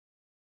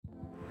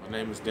My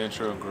name is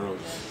Dantrell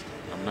Gross.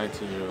 I'm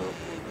 19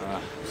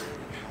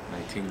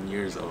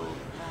 years old.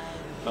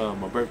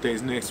 My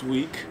birthday's next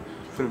week.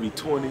 I'm gonna be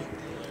 20.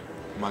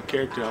 My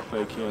character, I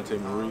play Kionte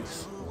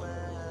Maurice.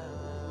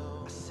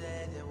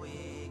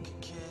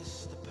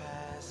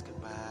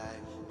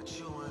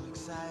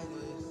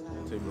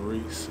 Kionte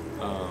Maurice.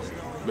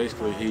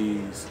 Basically,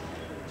 he's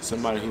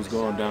somebody who's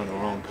going down the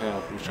wrong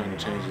path, who's trying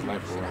to change his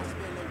life around.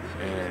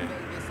 And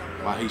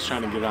while he's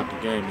trying to get out the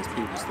game, his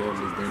people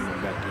steadily bring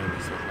him back in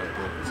and stuff like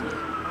that. So.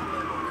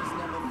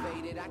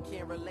 I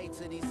can't relate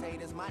to these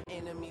haters. My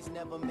enemies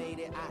never made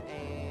it. I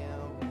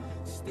am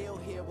still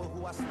here with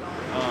who I started.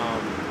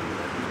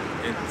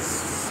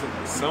 It's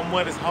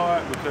somewhat is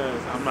hard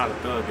because I'm not a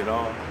thug at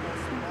all.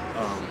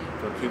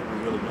 But people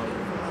really know me.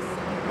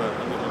 But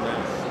other than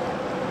that,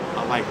 I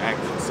like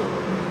acting. So.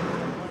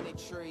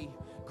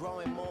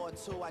 Growing more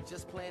too, I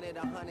just planted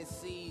 100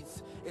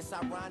 seeds. It's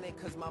ironic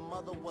because my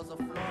mother was a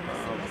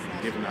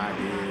giving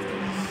ideas,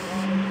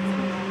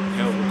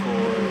 help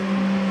record.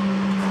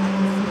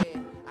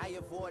 I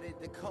avoided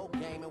the coke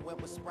game and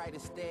went with Sprite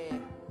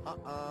instead.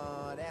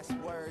 That's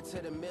word to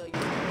the million.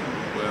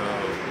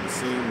 Well, it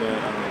seemed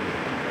that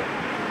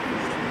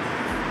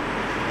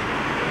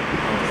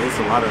it's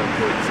a lot of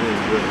important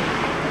scenes, really.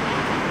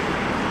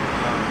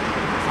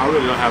 I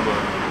really don't have a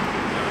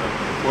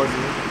important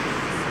one.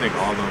 I think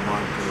all of them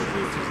are because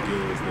it just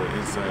gives the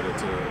insight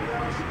into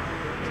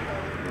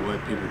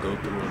what people go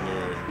through in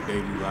their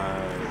daily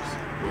lives,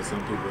 what some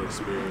people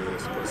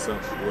experience, what's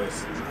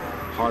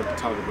hard to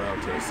talk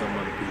about to some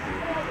other people.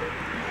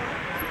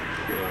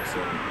 Yeah, so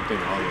I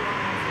think all of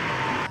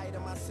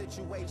them. My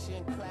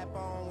situation, clap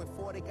on when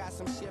 40 got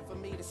some shit for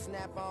me to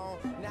snap on.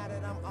 Now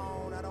that I'm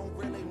on, I don't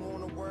really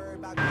want to worry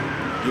about.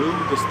 Do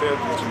the steps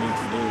that you need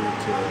to do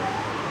to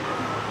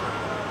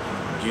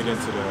get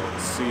into the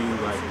see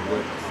like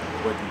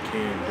what you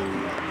can do.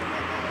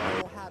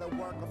 How to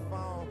work a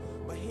phone,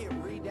 but hit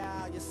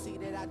redial, you see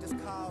that I just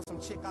called some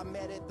chick I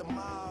met at the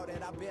mall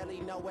that I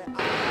barely know where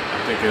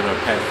I think it'll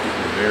impact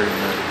people very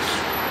much.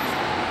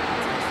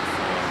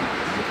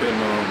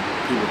 Depending on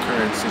people's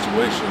current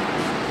situation.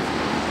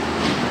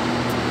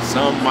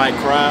 Some might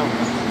cry,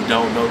 we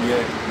don't know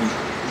yet.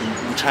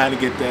 We're trying to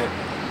get that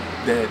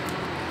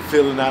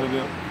feeling out of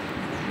them.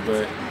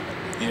 But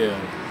yeah,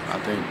 I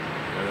think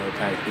it'll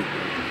impact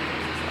people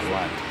a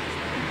lot.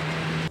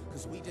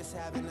 We just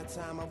having the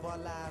time of our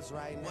lives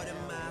right now. What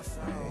am I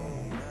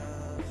afraid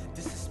of?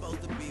 This is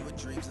supposed to be what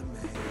dreams are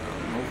made.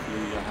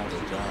 Hopefully I have a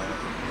job,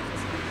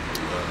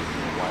 a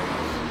wife,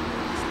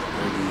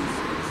 maybe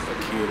a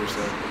kid or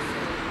something.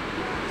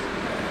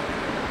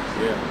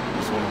 Yeah,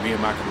 just want to be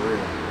in my career.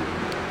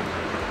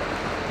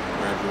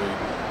 Graduate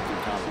from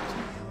college.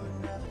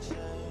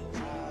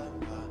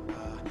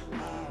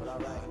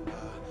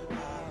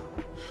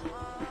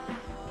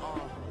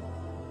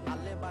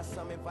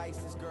 Some advice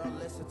this girl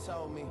Lissa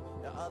told me.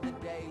 The other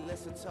day,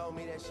 Lissa told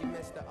me that she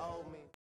missed the old me.